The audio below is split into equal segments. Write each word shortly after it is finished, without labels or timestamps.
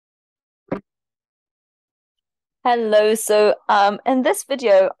Hello. In this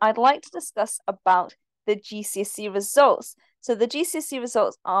video, I'd like to discuss about the GCSE results. So the GCSE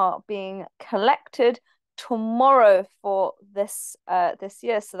results are being collected tomorrow for this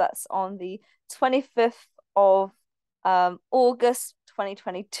year. So that's on the 25th of August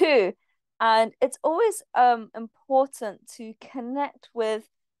 2022. And it's always important to connect with,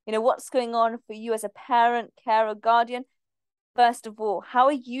 what's going on for you as a parent, carer, guardian. First of all, how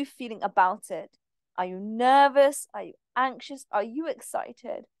are you feeling about it? Are you nervous? Are you anxious? Are you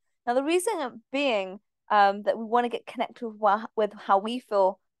excited? Now, the reason being that we want to get connected with how we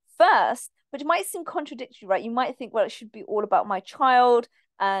feel first, which might seem contradictory, right? You might think, well, it should be all about my child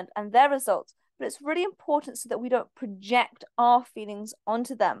and their results, but it's really important so that we don't project our feelings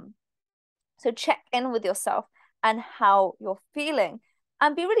onto them. So check in with yourself and how you're feeling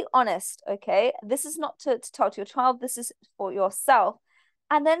and be really honest, okay? This is not to tell to your child, this is for yourself.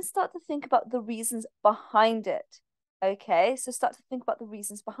 And then start to think about the reasons behind it, okay? So start to think about the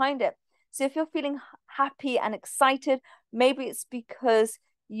reasons behind it. So if you're feeling happy and excited, maybe it's because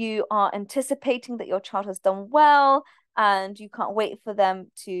you are anticipating that your child has done well and you can't wait for them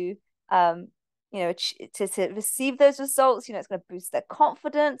to to receive those results. It's going to boost their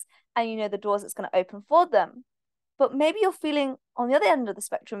confidence and the doors it's going to open for them. But maybe you're feeling on the other end of the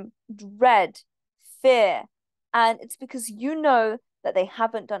spectrum, dread, fear, and it's because you know that they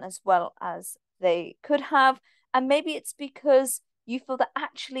haven't done as well as they could have. And maybe it's because you feel that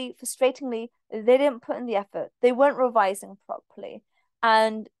actually, frustratingly, they didn't put in the effort. They weren't revising properly.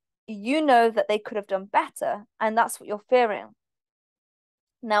 And you know that they could have done better. And that's what you're fearing.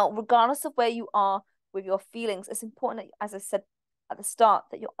 Now, regardless of where you are with your feelings, it's important that, as I said at the start,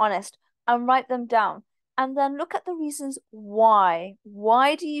 that you're honest and write them down. And then look at the reasons why.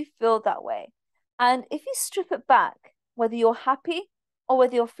 Why do you feel that way? And if you strip it back, whether you're happy or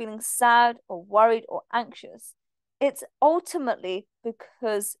whether you're feeling sad or worried or anxious, it's ultimately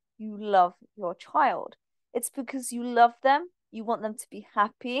because you love your child. It's because you love them, you want them to be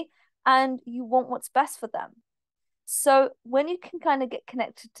happy, and you want what's best for them. So when you can kind of get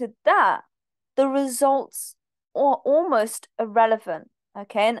connected to that, the results are almost irrelevant.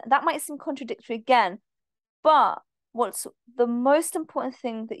 Okay. And that might seem contradictory again, but what's the most important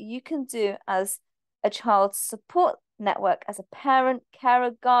thing that you can do as a child support network, as a parent,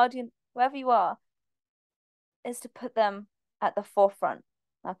 carer, guardian, whoever you are, is to put them at the forefront.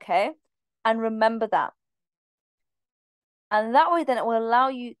 Okay. And remember that. And that way, then it will allow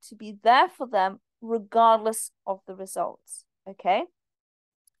you to be there for them regardless of the results. Okay.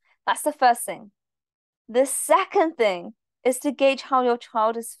 That's the first thing. The second thing is to gauge how your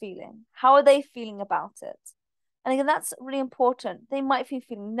child is feeling. How are they feeling about it? And again, that's really important. They might be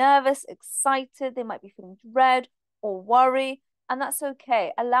feeling nervous, excited, they might be feeling dread or worry, and that's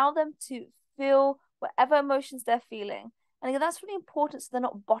okay. Allow them to feel whatever emotions they're feeling. And again, that's really important so they're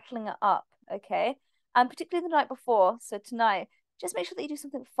not bottling it up, okay? And particularly the night before, so tonight, just make sure that you do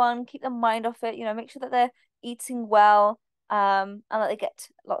something fun, keep their mind off it, make sure that they're eating well, and that they get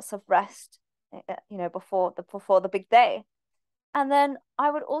lots of rest, before the big day. And then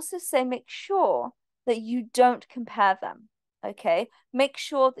I would also say make sure that you don't compare them. Okay. Make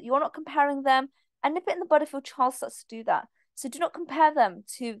sure that you're not comparing them and nip it in the bud if your child starts to do that. So do not compare them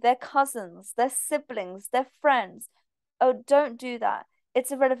to their cousins, their siblings, their friends. Oh, don't do that.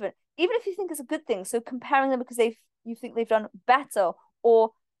 It's irrelevant. Even if you think it's a good thing. So comparing them because you think they've done better, or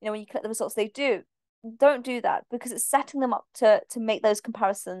when you collect the results they do, don't do that because it's setting them up to make those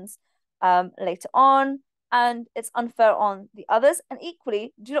comparisons later on, and it's unfair on the others. And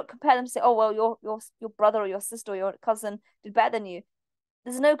equally, do not compare them to say, oh well, your brother or your sister or your cousin did better than you.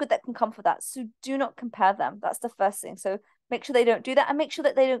 There's no good that can come for that. So do not compare them. That's the first thing. So make sure they don't do that, and make sure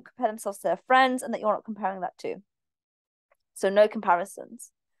that they don't compare themselves to their friends and that you're not comparing that too. So no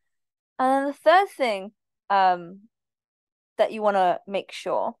comparisons. And then the third thing that you want to make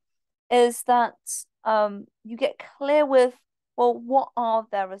sure is that you get clear with, well, what are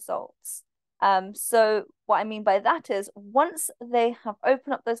their results? So what I mean by that is once they have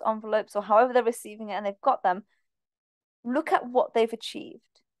opened up those envelopes or however they're receiving it and they've got them, look at what they've achieved.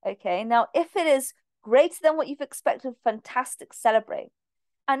 Okay. Now, if it is greater than what you've expected, fantastic, celebrate.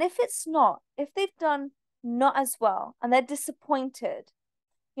 And if it's not, if they've done not as well and they're disappointed,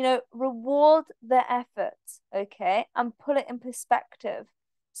 reward their effort, okay, and put it in perspective.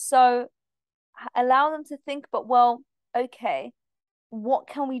 So allow them to think, but well, okay, what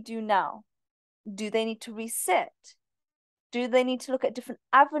can we do now? Do they need to resit? Do they need to look at different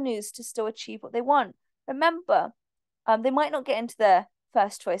avenues to still achieve what they want? Remember, they might not get into their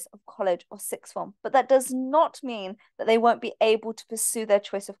first choice of college or sixth form, but that does not mean that they won't be able to pursue their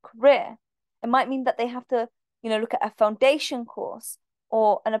choice of career. It might mean that they have to look at a foundation course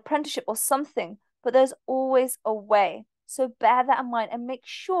or an apprenticeship or something, but there's always a way. So bear that in mind and make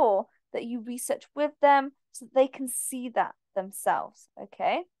sure that you research with them so that they can see that themselves,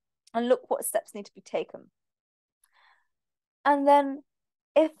 okay? And look what steps need to be taken. And then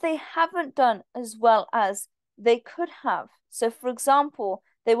if they haven't done as well as they could have, so for example,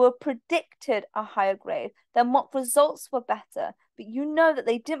 they were predicted a higher grade, their mock results were better, but you know that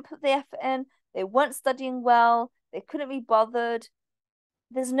they didn't put the effort in, they weren't studying well, they couldn't be bothered.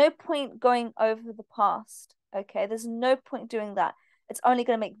 There's no point going over the past, okay? There's no point doing that. It's only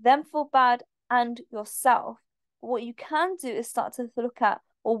going to make them feel bad and yourself. But what you can do is start to look at,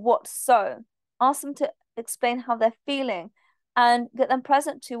 well, what so? Ask them to explain how they're feeling and get them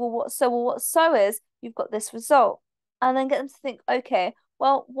present to, well, what so? Well, what so is you've got this result. And then get them to think, okay,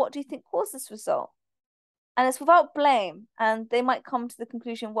 well, what do you think caused this result? And it's without blame. And they might come to the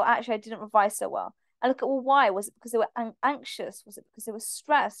conclusion, well, actually, I didn't revise so well. And look at, well, why? Was it because they were anxious? Was it because they were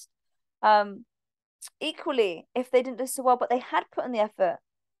stressed? Equally, if they didn't do so well, but they had put in the effort,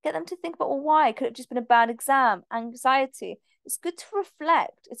 get them to think about, well, why? Could it have just been a bad exam? Anxiety. It's good to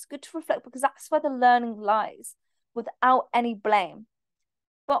reflect. It's good to reflect because that's where the learning lies without any blame.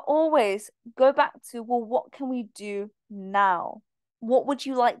 But always go back to, well, what can we do now? What would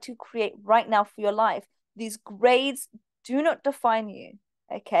you like to create right now for your life? These grades do not define you,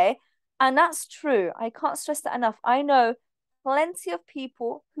 okay? And that's true. I can't stress that enough. I know plenty of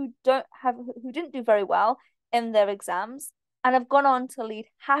people who didn't do very well in their exams and have gone on to lead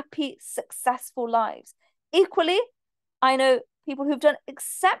happy, successful lives. Equally, I know people who've done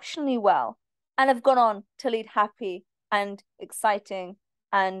exceptionally well and have gone on to lead happy and exciting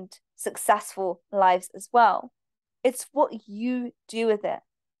and successful lives as well. It's what you do with it.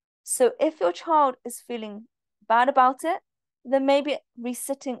 So if your child is feeling bad about it, then maybe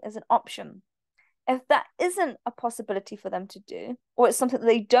resitting is an option. If that isn't a possibility for them to do, or it's something that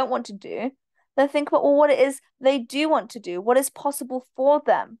they don't want to do, then think about, well, what it is they do want to do, what is possible for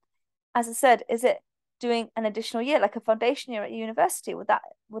them. As I said, is it doing an additional year, like a foundation year at university? Would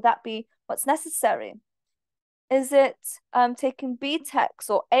that be what's necessary? Is it taking BTECs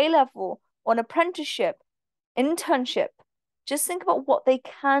or A-level or an apprenticeship, internship? Just think about what they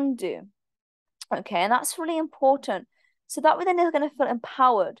can do. Okay, and that's really important. So that way then they're going to feel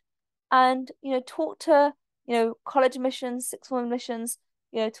empowered. And, talk to, college admissions, sixth form admissions,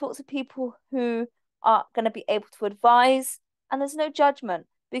 talk to people who are going to be able to advise. And there's no judgment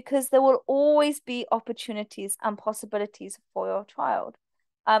because there will always be opportunities and possibilities for your child.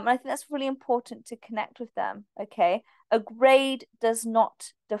 And I think that's really important to connect with them, okay? A grade does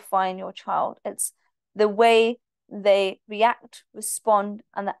not define your child. It's the way they react, respond,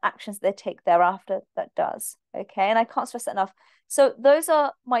 and the actions they take thereafter that does, okay? And I can't stress that enough. So those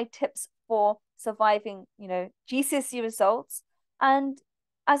are my tips for surviving, GCSE results. And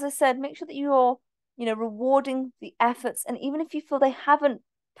as I said, make sure that you're, rewarding the efforts. And even if you feel they haven't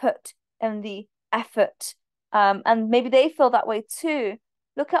put in the effort, and maybe they feel that way too,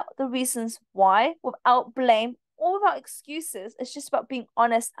 look at the reasons why without blame or without excuses. It's just about being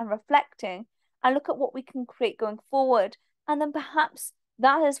honest and reflecting and look at what we can create going forward. And then perhaps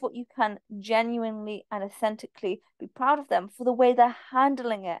that is what you can genuinely and authentically be proud of them for the way they're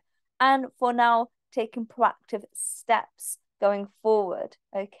handling it and for now taking proactive steps going forward.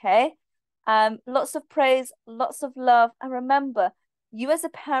 Okay. Lots of praise, lots of love. And remember, you as a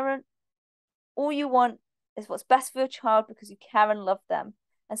parent, all you want is what's best for your child because you care and love them.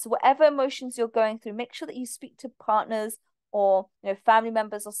 And so whatever emotions you're going through, make sure that you speak to partners or family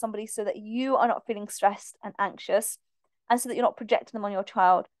members or somebody so that you are not feeling stressed and anxious and so that you're not projecting them on your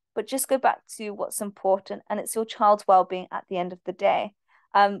child, but just go back to what's important and it's your child's well-being at the end of the day.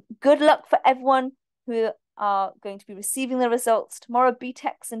 Good luck for everyone who are going to be receiving the results tomorrow,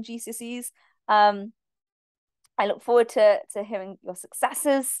 BTECs and GCSEs. I look forward to hearing your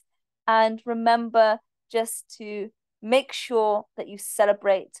successes and remember just to make sure that you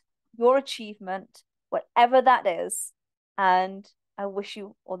celebrate your achievement, whatever that is. And I wish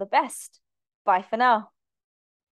you all the best. Bye for now.